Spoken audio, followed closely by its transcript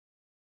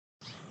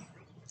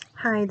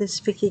Hi, this is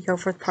Vicky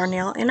Goforth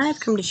Parnell, and I've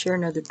come to share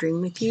another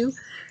dream with you.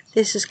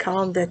 This is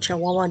called the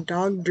Chihuahua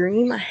Dog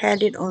Dream. I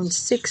had it on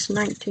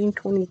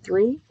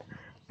 6/19/23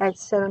 at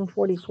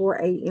 7:44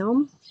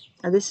 a.m.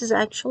 Now, this is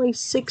actually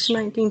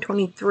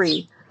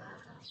 6/19/23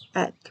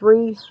 at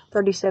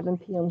 3:37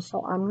 p.m.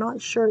 So I'm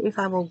not sure if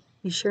I will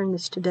be sharing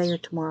this today or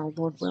tomorrow,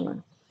 Lord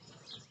willing.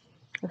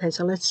 Okay,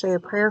 so let's say a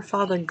prayer.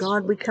 Father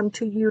God, we come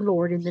to you,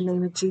 Lord, in the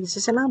name of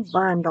Jesus, and I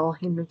bind all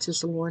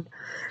hindrances, Lord.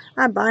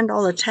 I bind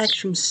all attacks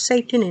from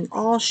Satan in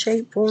all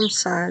shape, form,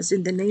 size,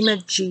 in the name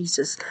of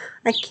Jesus.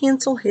 I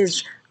cancel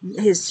his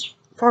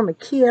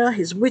pharmakia,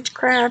 his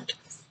witchcraft,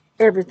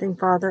 everything,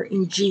 Father,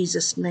 in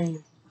Jesus'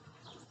 name.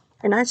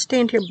 And I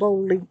stand here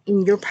boldly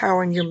in your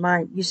power and your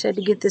might. You said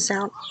to get this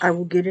out, I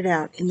will get it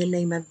out in the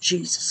name of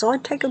Jesus. So I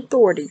take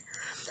authority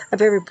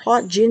of every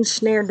plot, gin,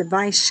 snare,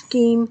 device,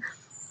 scheme,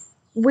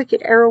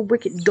 wicked arrow,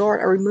 wicked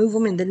dart, I remove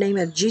them in the name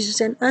of Jesus,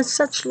 and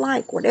such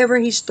like, whatever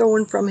he's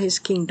throwing from his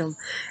kingdom.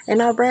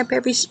 And I wrap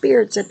every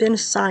spirit that's been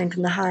assigned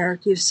from the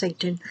hierarchy of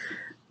Satan,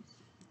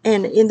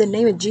 and in the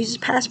name of Jesus,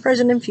 past,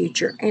 present, and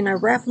future, and I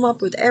wrap them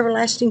up with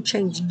everlasting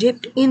chains,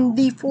 dipped in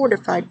the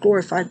fortified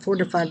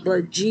blood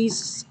of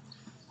Jesus.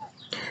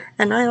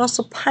 And I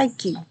also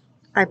pike you.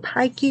 I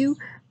pike you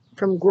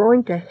from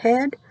groin to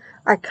head.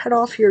 I cut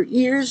off your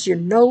ears, your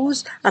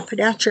nose. I put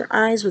out your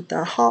eyes with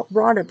the hot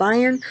rod of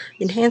iron,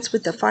 enhanced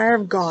with the fire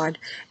of God.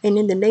 And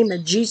in the name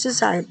of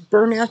Jesus, I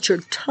burn out your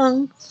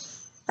tongue.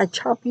 I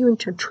chop you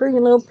into a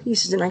trillion little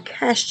pieces, and I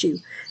cast you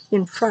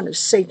in front of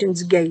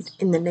Satan's gate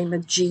in the name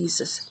of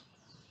Jesus.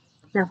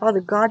 Now,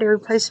 Father God, every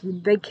place has been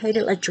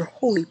vacated. Let your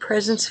holy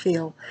presence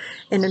fill.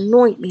 And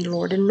anoint me,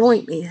 Lord.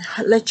 Anoint me.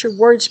 Let your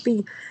words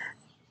be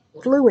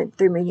fluent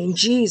through me in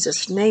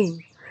Jesus'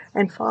 name.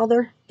 And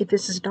Father, if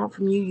this is not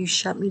from you, you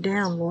shut me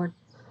down, Lord.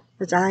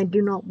 Because I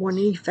do not want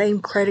any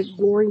fame, credit,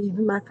 glory,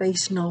 even my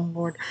face known,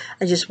 Lord.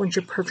 I just want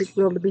your perfect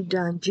will to be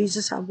done.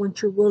 Jesus, I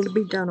want your will to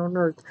be done on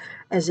earth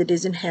as it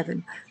is in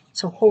heaven.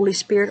 So Holy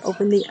Spirit,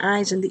 open the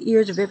eyes and the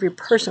ears of every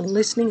person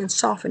listening and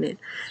soften it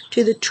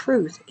to the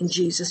truth in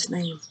Jesus'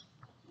 name.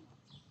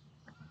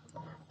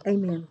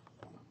 Amen.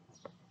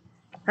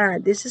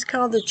 Alright, this is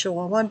called the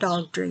Chihuahua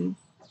Dog Dream.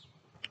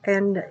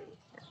 And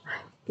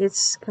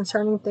it's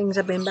concerning things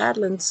I've been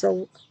battling,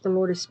 so the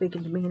Lord is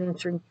speaking to me and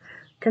answering,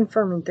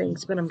 confirming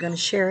things, but I'm going to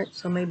share it,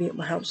 so maybe it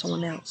will help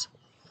someone else.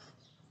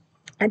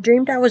 I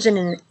dreamed I was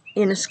in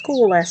a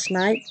school last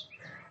night,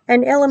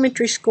 an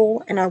elementary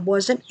school, and I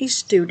wasn't a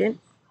student.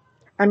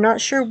 I'm not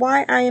sure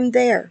why I am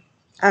there.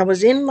 I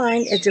was in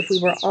line as if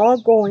we were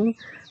all going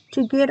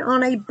to get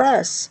on a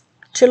bus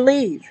to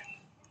leave.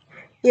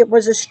 It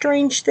was a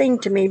strange thing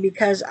to me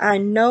because I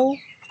know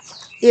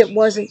it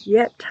wasn't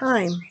yet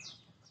time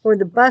for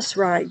the bus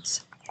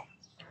rides.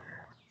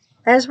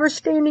 As we're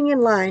standing in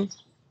line,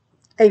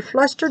 a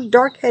flustered,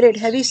 dark-headed,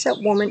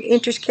 heavy-set woman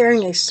enters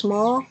carrying a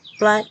small,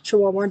 black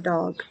Chihuahua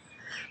dog,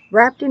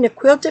 wrapped in a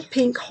quilted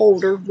pink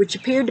holder, which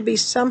appeared to be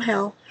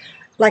somehow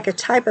like a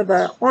type of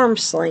an arm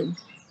sling,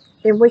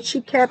 in which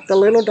she kept the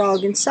little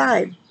dog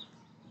inside.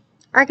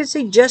 I could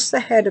see just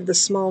the head of the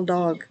small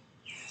dog.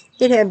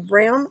 It had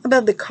brown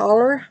above the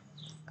collar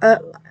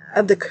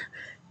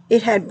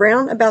It had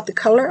brown about the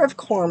color of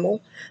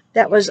caramel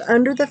that was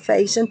under the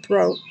face and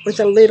throat, with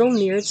a little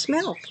near its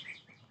mouth.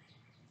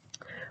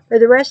 For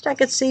the rest I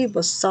could see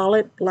was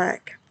solid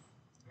black.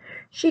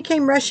 She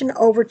came rushing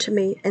over to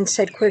me and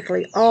said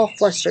quickly, all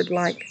flustered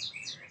like,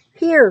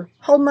 "Here,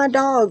 hold my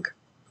dog.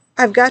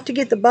 I've got to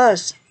get the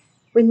bus."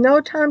 With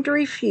no time to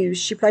refuse,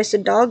 she placed the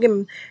dog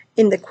in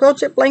the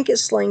quilted blanket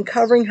sling,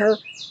 covering her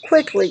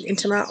quickly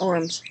into my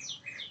arms.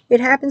 It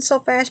happened so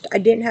fast I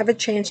didn't have a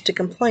chance to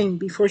complain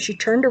before she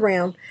turned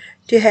around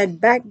to head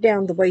back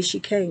down the way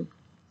she came.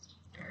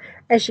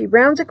 As she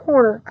rounds a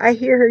corner, I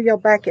hear her yell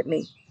back at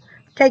me,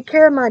 "Take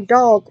care of my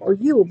dog or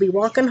you will be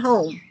walking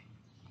home."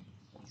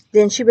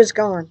 Then she was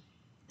gone.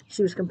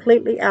 She was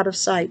completely out of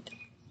sight.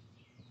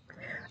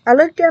 I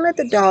looked down at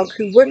the dog,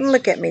 who wouldn't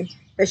look at me,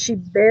 but she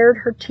bared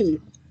her teeth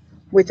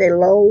with a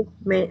low,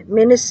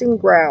 menacing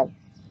growl.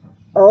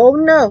 "Oh,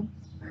 no,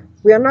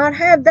 we'll not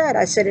have that,"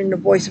 I said in a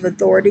voice of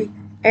authority,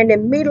 and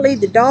immediately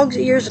the dog's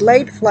ears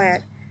laid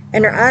flat,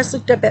 and her eyes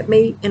looked up at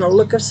me in a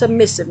look of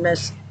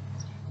submissiveness.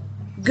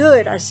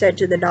 "Good," I said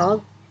to the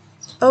dog.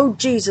 "Oh,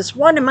 Jesus,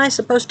 what am I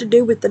supposed to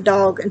do with the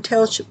dog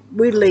until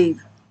we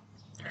leave?"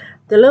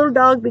 The little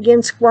dog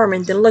began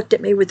squirming, then looked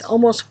at me with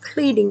almost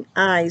pleading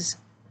eyes.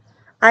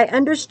 I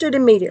understood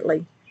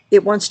immediately.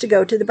 It wants to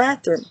go to the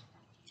bathroom.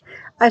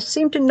 I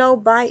seemed to know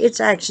by its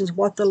actions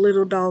what the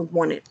little dog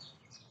wanted.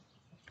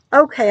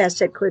 "Okay," I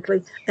said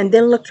quickly, and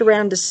then looked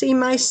around to see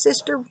my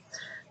sister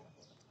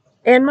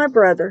and my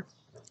brother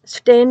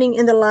standing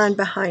in the line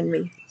behind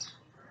me.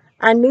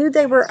 I knew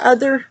there were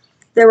other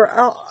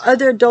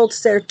adults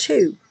there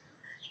too,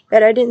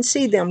 but I didn't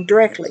see them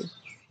directly.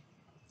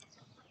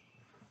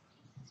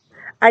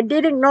 I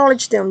did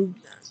acknowledge them,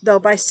 though,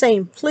 by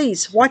saying,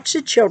 "Please watch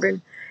the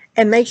children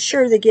and make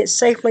sure they get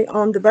safely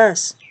on the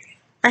bus.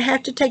 I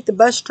have to take the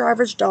bus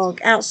driver's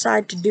dog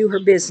outside to do her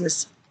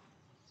business."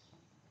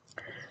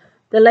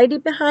 The lady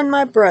behind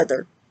my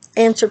brother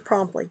answered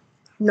promptly,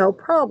 "No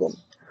problem.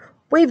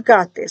 We've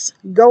got this.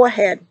 Go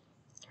ahead."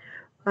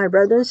 My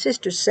brother and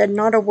sister said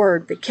not a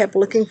word, but kept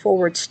looking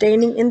forward,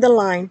 standing in the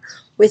line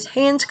with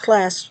hands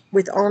clasped,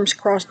 with arms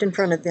crossed in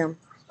front of them.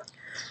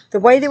 The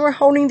way they were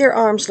holding their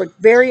arms looked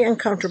very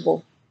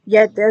uncomfortable,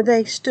 yet there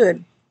they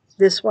stood,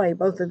 this way,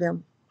 both of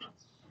them.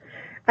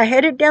 I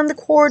headed down the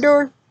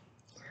corridor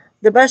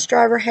the bus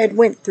driver had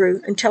went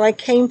through until I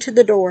came to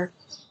the door.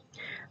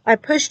 I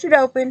pushed it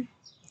open,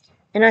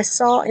 and I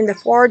saw in the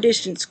far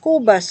distance school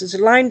buses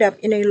lined up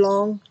in a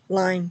long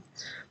line,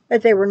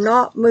 but they were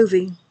not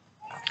moving,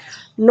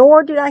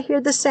 nor did I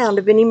hear the sound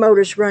of any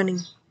motors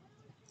running.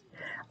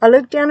 I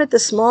looked down at the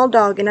small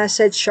dog and I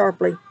said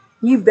sharply,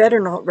 "You better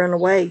not run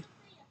away."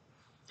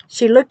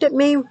 She looked at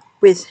me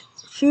with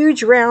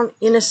huge, round,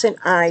 innocent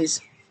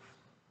eyes.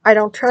 I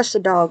don't trust the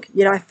dog,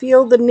 yet I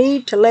feel the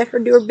need to let her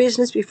do her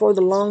business before the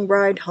long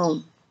ride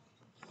home.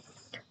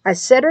 I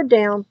set her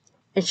down,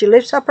 and she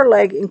lifts up her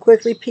leg and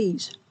quickly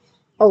pees.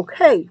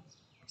 Okay,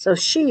 so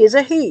she is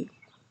a he.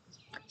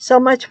 So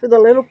much for the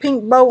little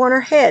pink bow on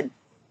her head.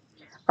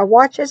 I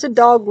watch as the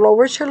dog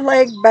lowers her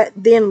leg, but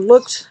then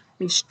looks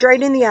me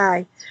straight in the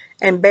eye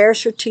and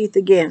bares her teeth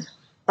again.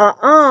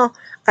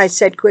 I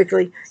said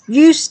quickly.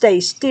 "You stay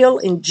still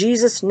in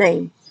Jesus'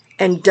 name,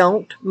 and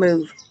don't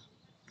move."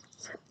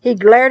 He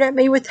glared at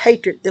me with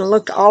hatred, then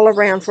looked all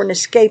around for an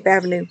escape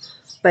avenue,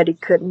 but he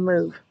couldn't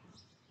move.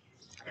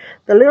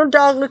 The little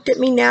dog looked at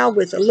me now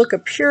with a look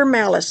of pure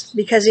malice,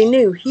 because he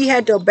knew he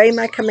had to obey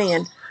my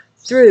command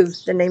through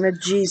the name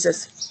of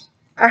Jesus.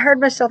 I heard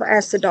myself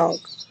ask the dog,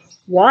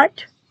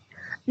 "What?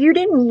 You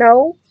didn't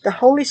know the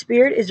Holy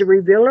Spirit is the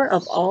revealer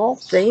of all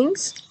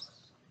things?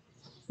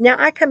 Now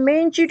I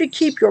command you to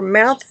keep your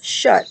mouth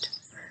shut.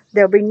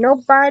 There'll be no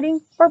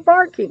biting or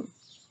barking.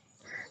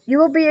 You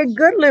will be a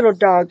good little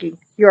doggy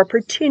you are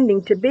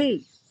pretending to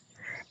be.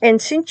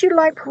 And since you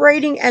like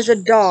parading as a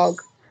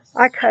dog,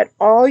 I cut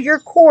all your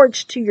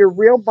cords to your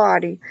real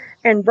body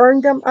and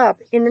burned them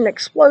up in an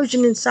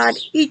explosion inside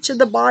each of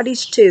the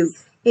bodies too,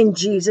 in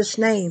Jesus'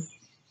 name."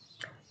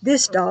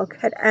 This dog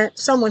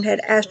someone had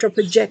astral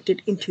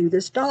projected into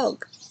this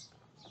dog.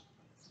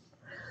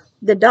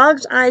 The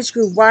dog's eyes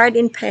grew wide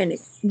in panic.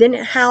 Then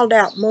it howled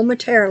out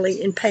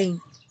momentarily in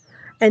pain,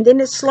 and then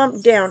it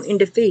slumped down in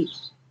defeat.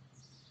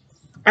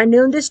 I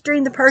knew in this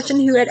dream the person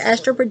who had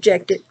astral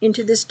projected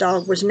into this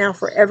dog was now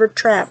forever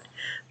trapped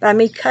by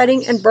me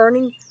cutting and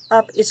burning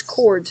up its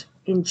cords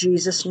in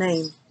Jesus'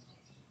 name,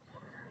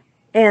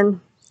 and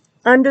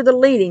under the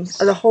leading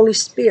of the Holy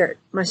Spirit,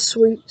 my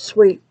sweet,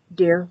 sweet,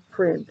 dear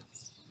friend.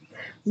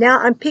 Now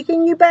I'm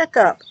picking you back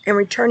up and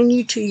returning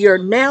you to your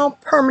now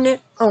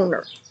permanent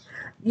owner.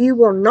 You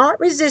will not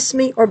resist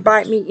me or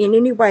bite me in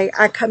any way,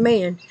 I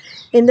command,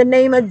 in the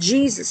name of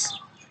Jesus.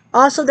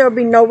 Also, there will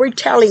be no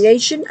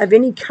retaliation of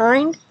any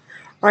kind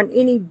on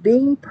any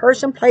being,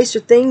 person, place,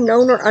 or thing,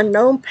 known or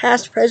unknown,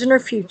 past, present, or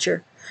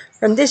future,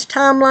 from this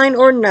timeline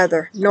or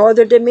another, no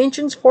other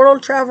dimensions, portal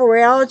travel,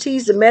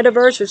 realities, the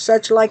metaverse, or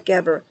such like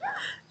ever.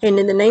 And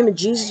in the name of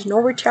Jesus, no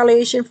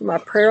retaliation for my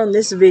prayer on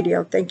this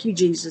video. Thank you,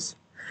 Jesus.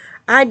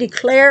 I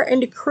declare and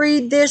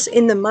decree this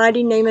in the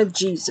mighty name of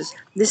Jesus.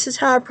 This is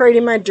how I prayed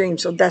in my dream,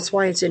 so that's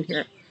why it's in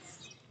here.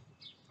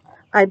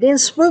 I then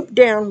swooped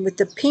down with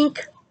the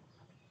pink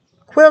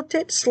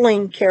quilted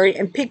sling carry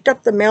and picked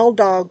up the male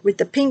dog with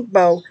the pink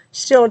bow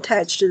still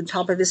attached to the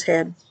top of his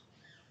head.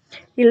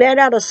 He let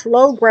out a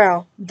slow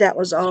growl. That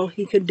was all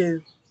he could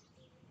do.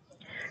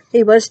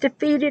 He was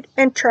defeated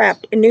and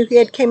trapped and knew he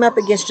had come up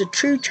against a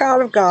true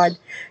child of God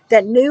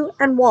that knew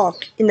and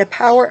walked in the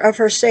power of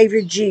her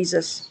Savior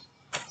Jesus.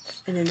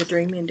 And then the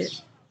dream ended.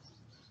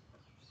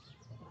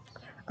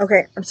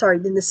 Okay, I'm sorry,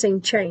 then the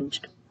scene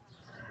changed.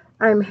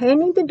 I am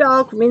handing the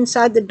dog from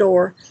inside the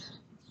door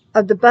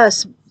of the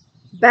bus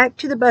back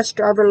to the bus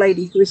driver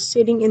lady who is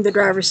sitting in the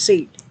driver's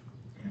seat.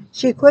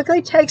 She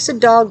quickly takes the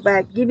dog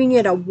back, giving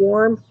it a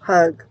warm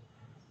hug.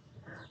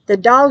 The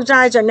dog's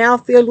eyes are now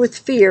filled with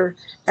fear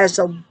as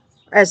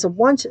the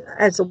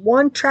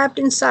one trapped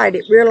inside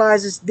it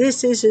realizes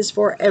this is his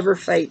forever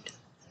fate.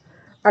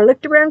 I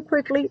looked around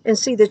quickly and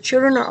see the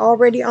children are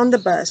already on the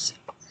bus.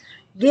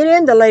 "Get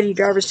in," the lady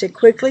driver said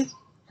quickly.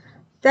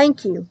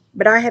 "Thank you,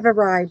 but I have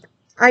arrived.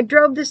 I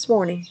drove this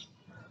morning."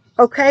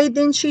 "Okay,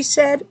 then," she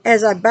said,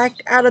 as I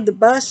backed out of the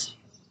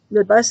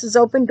bus's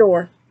open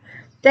door.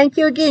 "Thank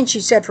you again,"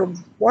 she said, "for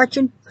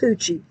watching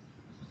Poochie."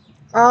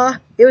 "Ah,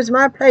 it was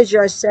my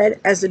pleasure," I said,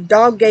 as the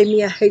dog gave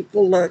me a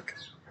hateful look.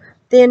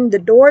 Then the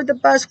door of the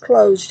bus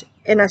closed,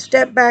 and I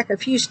stepped back a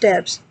few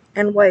steps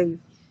and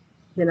waved.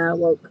 Then I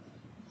awoke.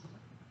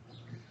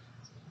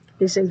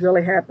 These things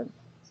really happen.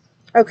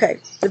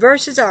 Okay, the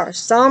verses are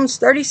Psalms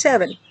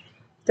 37,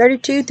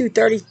 32 through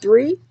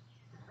 33,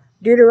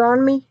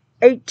 Deuteronomy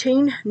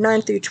 18,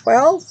 9 through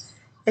 12,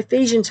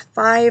 Ephesians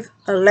 5,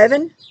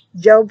 11,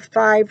 Job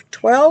 5,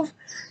 12,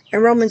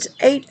 and Romans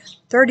 8,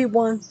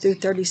 31 through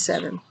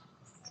 37.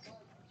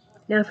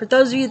 Now, for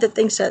those of you that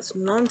think that's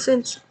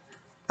nonsense,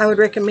 I would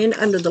recommend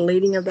under the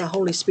leading of the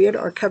Holy Spirit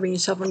or covering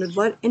yourself under the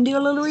blood and do a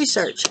little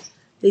research.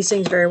 These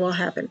things very well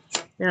happen.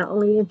 They not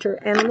only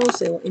enter animals,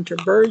 they will enter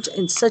birds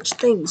and such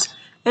things,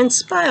 and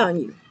spy on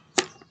you.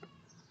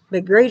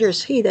 But greater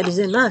is he that is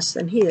in us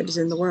than he that is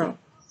in the world.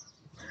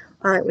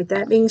 All right, with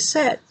that being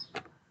said,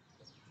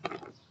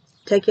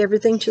 take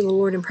everything to the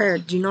Lord in prayer.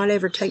 Do not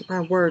ever take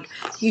my word.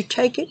 You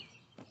take it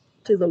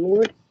to the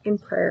Lord in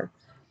prayer.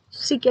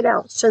 Seek it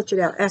out. Search it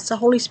out. Ask the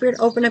Holy Spirit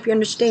to open up your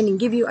understanding.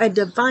 Give you a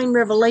divine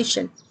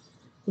revelation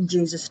in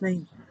Jesus'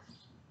 name.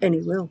 And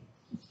he will.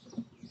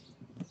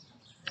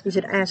 He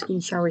said, ask and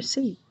you shall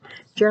receive.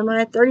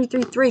 Jeremiah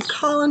 33:3,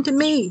 call unto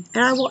me,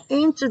 and I will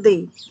answer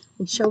thee,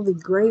 and show thee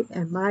great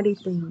and mighty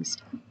things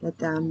that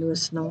thou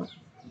knewest not.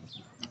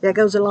 That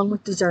goes along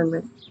with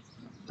discernment.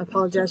 I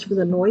apologize for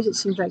the noise. It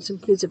seems like some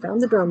kids have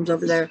found the drums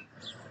over there.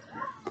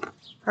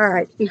 All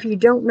right, if you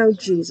don't know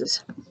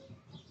Jesus,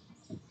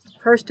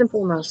 first and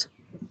foremost,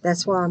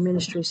 that's what our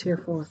ministry is here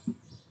for.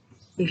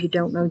 If you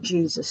don't know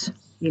Jesus,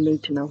 you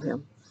need to know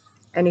him.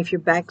 And if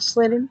you're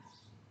backslidden,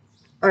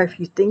 or if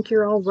you think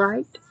you're all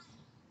right,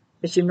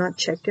 but you've not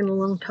checked in a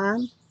long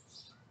time,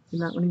 you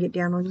might want to get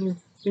down on your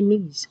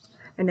knees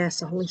and ask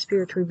the Holy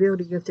Spirit to reveal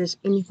to you if there's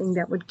anything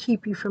that would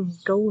keep you from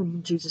going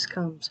when Jesus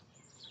comes.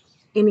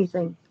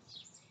 Anything.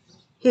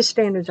 His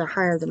standards are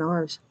higher than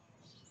ours.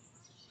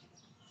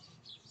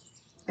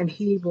 And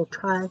he will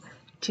try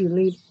to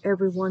lead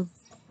everyone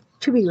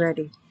to be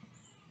ready.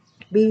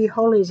 Be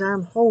holy as I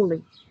am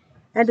holy.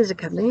 That is a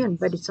command,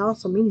 but it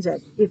also means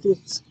that if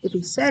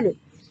he said it,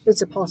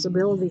 it's a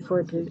possibility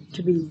for it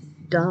to be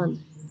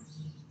done.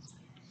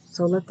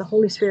 So let the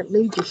Holy Spirit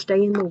lead you.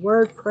 Stay in the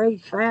Word, pray,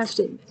 fast,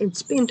 and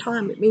spend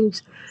time. It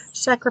means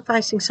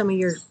sacrificing some of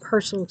your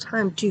personal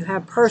time to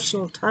have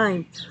personal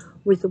time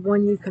with the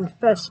one you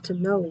confess to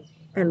know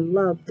and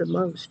love the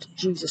most,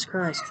 Jesus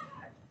Christ.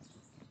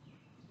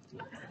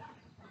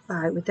 All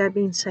right, with that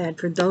being said,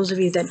 for those of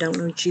you that don't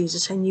know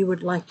Jesus and you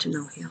would like to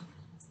know him,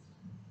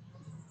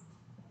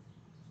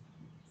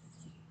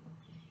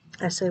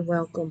 I say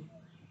welcome.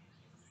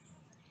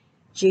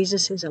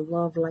 Jesus is a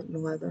love like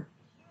no other.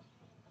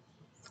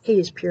 He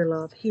is pure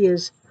love. He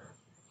is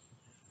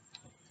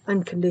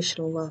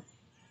unconditional love.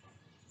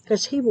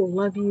 Because he will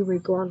love you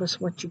regardless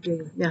of what you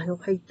do. Now, he'll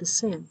hate the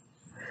sin,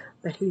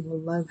 but he will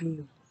love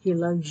you. He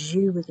loves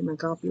you with an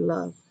agape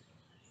love.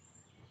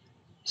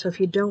 So if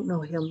you don't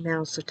know him,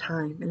 now's the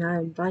time. And I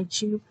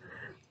invite you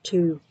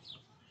to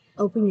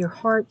open your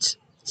hearts.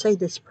 Say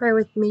this prayer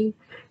with me.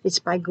 It's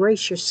by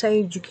grace you're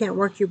saved. You can't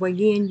work your way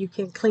in. You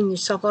can't clean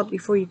yourself up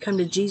before you come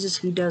to Jesus.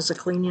 He does the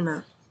cleaning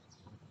up.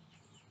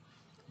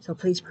 So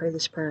please pray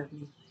this prayer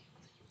with me.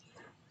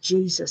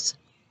 Jesus,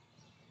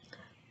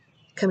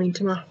 come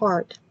into my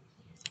heart.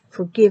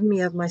 Forgive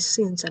me of my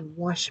sins and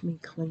wash me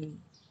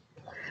clean.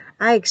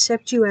 I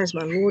accept you as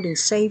my Lord and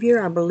Savior.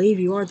 I believe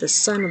you are the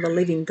Son of the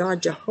living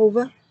God,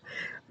 Jehovah.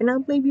 And I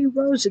believe you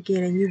rose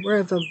again and you were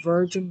of a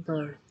virgin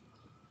birth.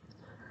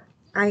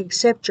 I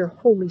accept your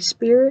Holy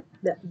Spirit,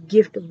 the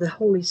gift of the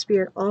Holy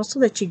Spirit also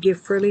that you give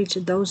freely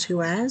to those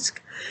who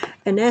ask.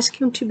 And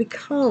ask him to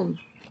become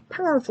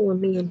powerful in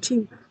me and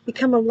to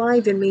become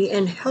alive in me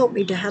and help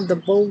me to have the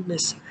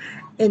boldness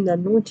and the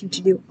anointing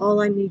to do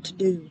all I need to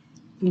do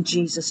in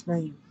Jesus'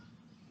 name.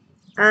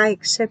 I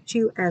accept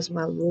you as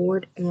my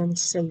Lord and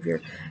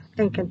Savior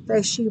and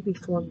confess you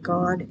before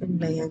God and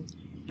man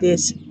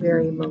this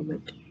very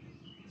moment.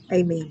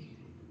 Amen.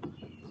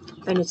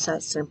 And it's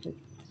that simple.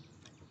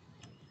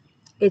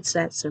 It's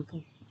that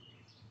simple.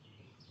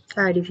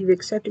 All right, if you've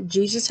accepted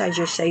Jesus as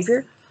your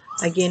Savior,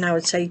 again, I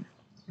would say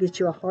get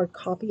you a hard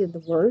copy of the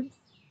Word.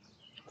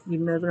 You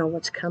never know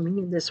what's coming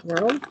in this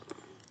world.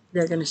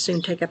 They're going to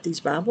soon take up these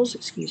Bibles,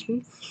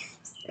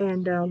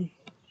 and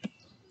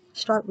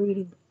start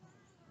reading.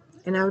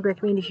 And I would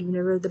recommend, if you've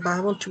never read the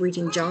Bible, to read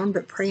in John,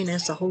 but pray and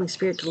ask the Holy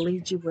Spirit to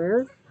lead you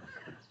where.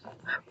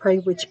 Pray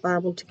which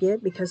Bible to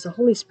get, because the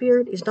Holy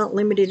Spirit is not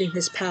limited in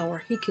his power.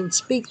 He can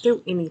speak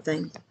through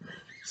anything.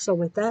 So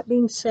with that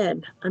being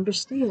said,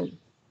 understand,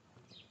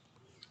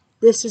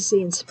 this is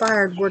the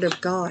inspired Word of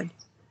God,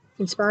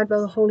 inspired by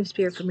the Holy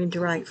Spirit for men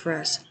to write for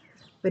us.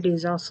 But it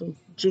is also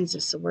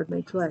Jesus, the Word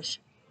made flesh.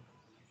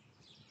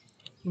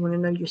 You want to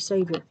know your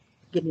Savior,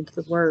 get into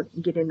the Word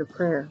and get into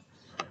prayer.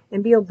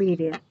 And be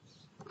obedient.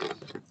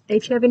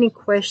 If you have any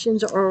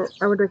questions, or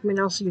I would recommend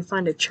also you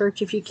find a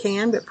church if you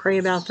can, but pray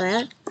about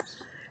that.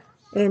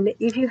 And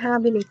if you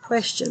have any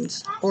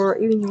questions, or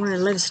even you want to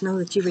let us know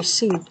that you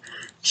received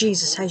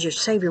Jesus as your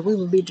Savior, we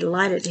will be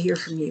delighted to hear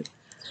from you.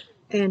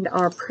 And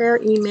our prayer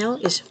email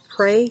is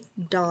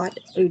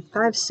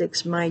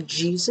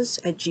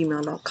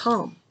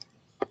pray.856myjesus@gmail.com.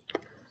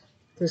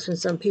 There's been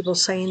some people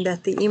saying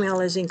that the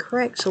email is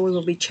incorrect, so we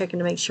will be checking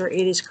to make sure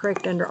it is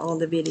correct under all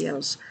the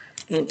videos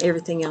and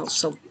everything else.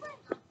 So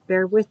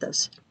bear with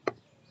us.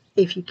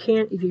 If you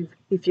can't,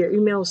 if your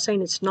email is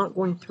saying it's not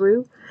going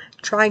through,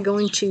 try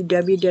going to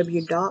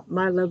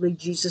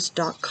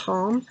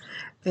www.MyLovelyJesus.com,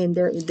 and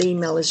there, the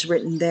email is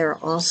written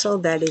there also.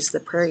 That is the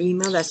prayer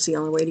email. That's the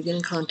only way to get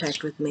in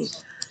contact with me.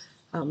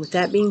 With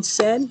that being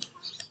said,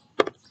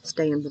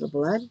 stay under the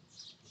blood.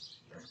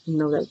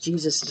 Know that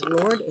Jesus is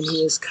Lord and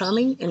he is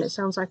coming. And it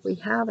sounds like we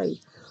have a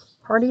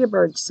Party of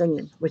birds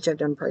singing, which I've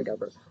done prayed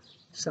over.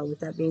 So with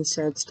that being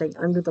said, stay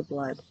under the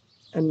blood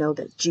and know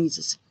that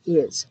Jesus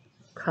is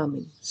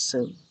coming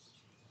soon.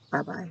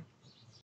 Bye-bye.